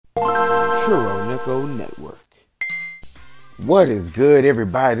Kurea Network. What is good,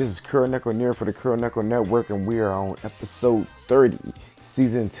 everybody? This is Kurea for the Kurea Network, and we are on episode 30,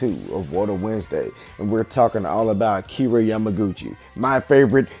 season 2 of WOTA Wednesday, and we're talking all about Kira Yamaguchi, my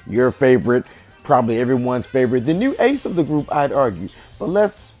favorite, your favorite, probably everyone's favorite, the new ace of the group, I'd argue. But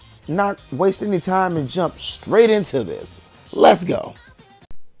let's not waste any time and jump straight into this. Let's go.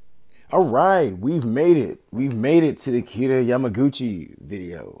 All right, we've made it. We've made it to the Kira Yamaguchi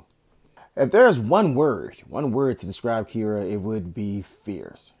video. If there's one word to describe Kira, it would be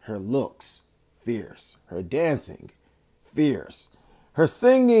fierce. Her looks, fierce. Her dancing, fierce. Her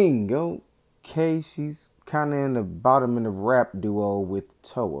singing, okay, she's kind of in the bottom in the rap duo with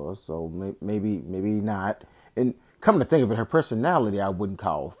Toa, so maybe not. And come to think of it, her personality I wouldn't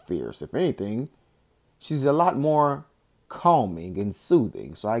call fierce. If anything, she's a lot more calming and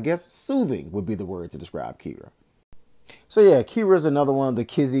soothing. So I guess soothing would be the word to describe Kira. So yeah, Kira's another one of the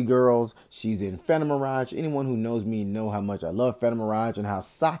Kizzy girls. She's in Phantom Mirage. Anyone who knows me know how much I love Phantom Mirage and how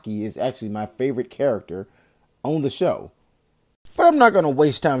Saki is actually my favorite character on the show. But I'm not going to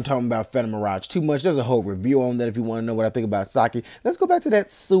waste time talking about Phantom Mirage too much. There's a whole review on that if you want to know what I think about Saki. Let's go back to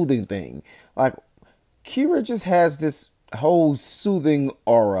that soothing thing. Like, Kira just has this whole soothing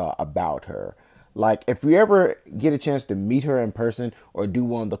aura about her. Like, if you ever get a chance to meet her in person or do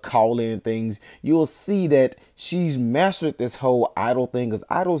one of the call-in things, you'll see that she's mastered this whole idol thing, because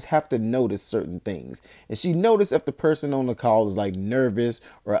idols have to notice certain things. And she noticed if the person on the call is like nervous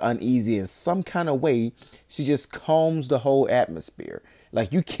or uneasy in some kind of way, she just calms the whole atmosphere.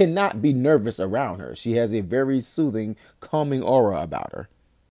 Like, you cannot be nervous around her. She has a very soothing, calming aura about her.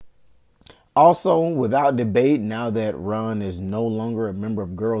 Also, without debate, now that Ran is no longer a member of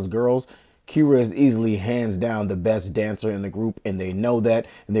Girls², Kira is easily hands down the best dancer in the group, and they know that,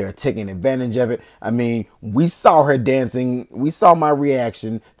 and they are taking advantage of it. I mean, we saw her dancing. We saw my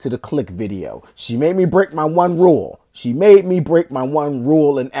reaction to the Click video. She made me break my one rule. She made me break my one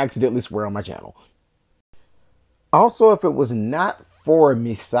rule and accidentally swear on my channel. Also, if it was not for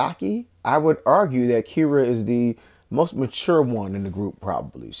Misaki, I would argue that Kira is the most mature one in the group,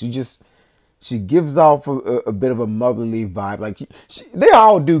 probably. She gives off a bit of a motherly vibe. Like, they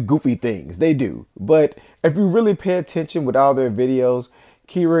all do goofy things. They do. But if you really pay attention with all their videos,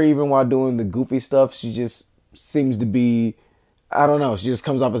 Kira, even while doing the goofy stuff, she just seems to be, I don't know, she just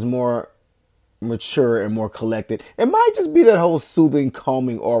comes off as more mature and more collected. It might just be that whole soothing,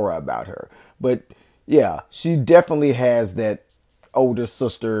 calming aura about her. But yeah, she definitely has that older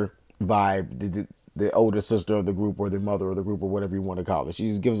sister vibe, the older sister of the group, or the mother of the group, or whatever you want to call it. She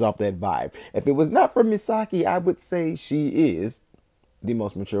just gives off that vibe. If it was not for Misaki, I would say she is the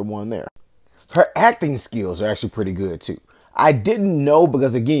most mature one there. Her acting skills are actually pretty good too. I didn't know,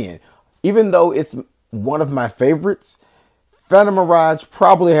 because again, even though it's one of my favorites, Phantom Mirage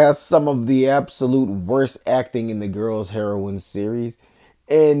probably has some of the absolute worst acting in the Girls Heroine series.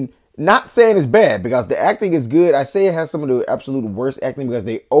 And not saying it's bad, because the acting is good. I say it has some of the absolute worst acting because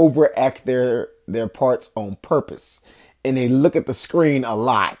they overact their parts on purpose, and they look at the screen a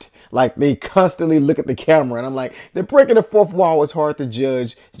lot. Like, they constantly look at the camera, and I'm like, they're breaking the fourth wall. It's hard to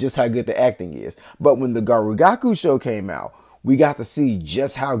judge just how good the acting is. But when the Garugaku show came out, we got to see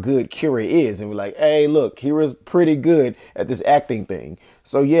just how good Kira is, and we're like, hey, look, Kira's pretty good at this acting thing.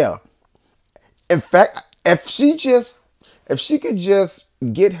 So yeah, in fact, if she could just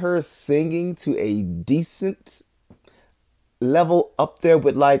get her singing to a decent level up there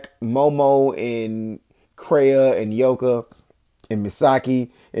with like Momo and Kurea and Youka and Misaki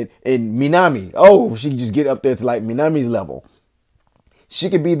and Minami. Oh, she could just get up there to like Minami's level. She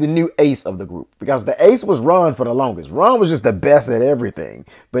could be the new ace of the group, because the ace was Ran for the longest. Ran was just the best at everything.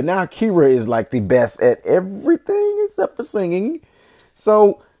 But now Kira is like the best at everything except for singing.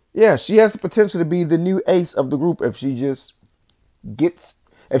 So yeah, she has the potential to be the new ace of the group if she just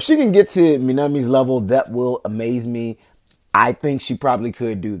if she can get to Minami's level. That will amaze me. I think she probably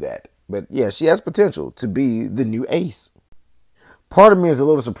could do that. But yeah, she has potential to be the new ace. Part of me is a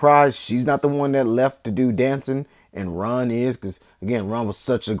little surprised she's not the one that left to do dancing, and Ran is, because again, Ran was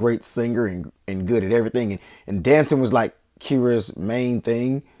such a great singer and good at everything, and dancing was like Kira's main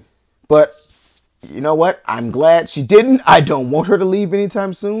thing. But you know what? I'm glad she didn't. I don't want her to leave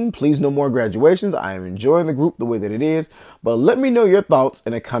anytime soon. Please, no more graduations. I am enjoying the group the way that it is. But let me know your thoughts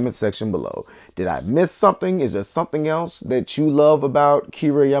in the comment section below. Did I miss something? Is there something else that you love about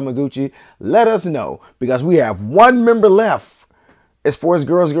Kira Yamaguchi? Let us know, because we have one member left as far as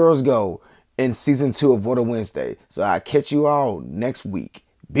Girls go in season 2 of WOTA Wednesday. So I'll catch you all next week.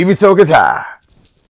 Bibi Tokatai.